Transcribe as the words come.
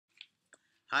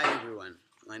Hi everyone,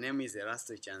 my name is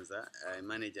Erasto Chanza, I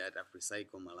manager at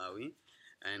Africycle Malawi,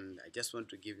 and I just want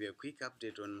to give you a quick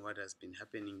update on what has been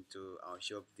happening to our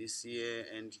shop this year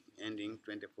and ending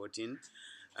 2014.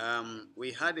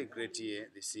 We had a great year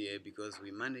this year because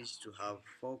we managed to have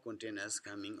 4 containers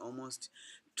coming, almost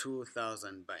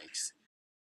 2,000 bikes.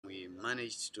 We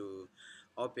managed to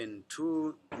open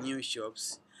 2 new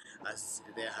shops as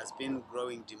there has been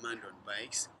growing demand on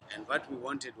bikes, and what we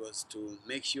wanted was to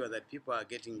make sure that people are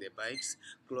getting the bikes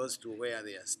close to where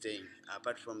they are staying,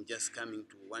 apart from just coming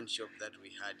to one shop that we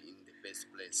had in the first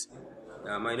place.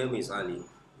 My name is Ali.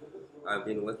 I've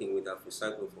been working with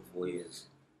Africycle for 4 years.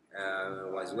 I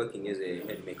was working as a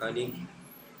head mechanic,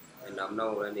 and I'm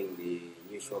now running the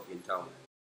new shop in town.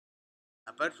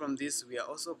 Apart from this, we are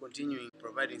also continuing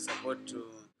providing support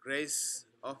to Grace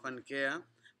Orphan Care,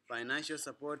 financial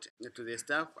support to the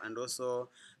staff, and also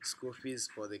school fees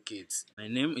for the kids. My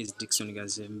name is Dixon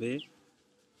Gazembe,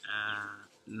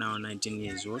 now 19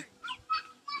 years old.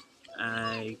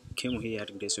 I came here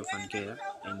at Grace of Care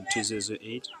in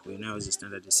 2008 when I was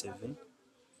standard 7.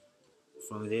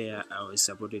 From there, I was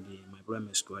supported in my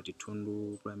primary school at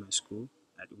Tundu Primary School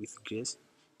with Grace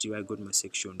till I got my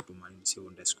section to Marine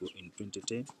Secondary School in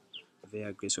 2010.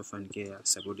 There, Grace of Care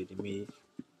supported me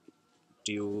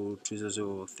till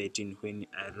 2013 when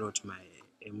I wrote my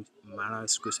Malawi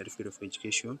School Certificate of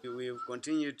Education. We've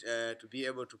continued to be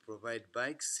able to provide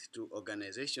bikes to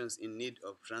organizations in need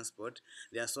of transport.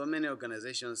 There are so many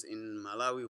organizations in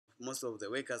Malawi. Most of the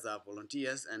workers are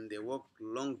volunteers and they walk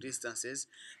long distances.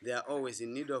 They are always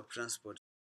in need of transport.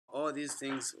 All these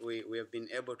things we have been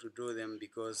able to do them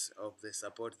because of the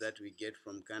support that we get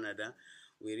from Canada.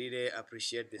 We really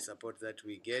appreciate the support that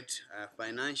we get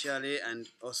financially, and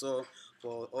also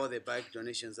for all the bike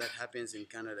donations that happens in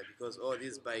Canada, because all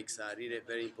these bikes are really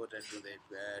very important to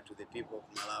the people of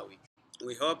Malawi.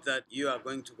 We hope that you are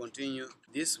going to continue.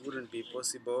 This wouldn't be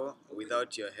possible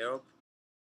without your help.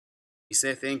 We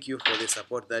say thank you for the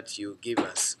support that you give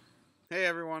us. Hey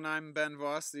everyone, I'm Ben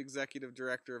Voss, the Executive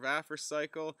Director of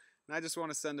Africycle, and I just want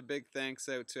to send a big thanks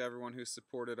out to everyone who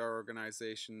supported our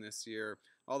organization this year.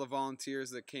 All the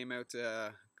volunteers that came out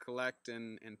to collect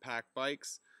and pack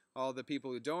bikes, all the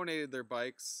people who donated their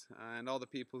bikes, and all the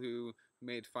people who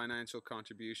made financial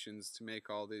contributions to make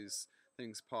all these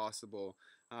things possible.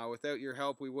 Without your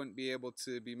help, we wouldn't be able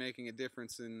to be making a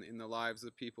difference in the lives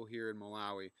of people here in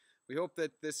Malawi. We hope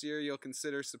that this year you'll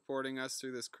consider supporting us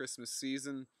through this Christmas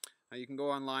season. You can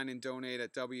go online and donate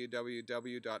at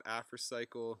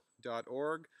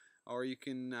www.africycle.org, or you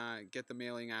can get the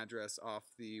mailing address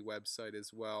off the website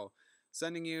as well.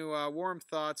 Sending you warm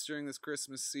thoughts during this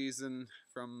Christmas season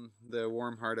from the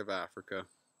warm heart of Africa.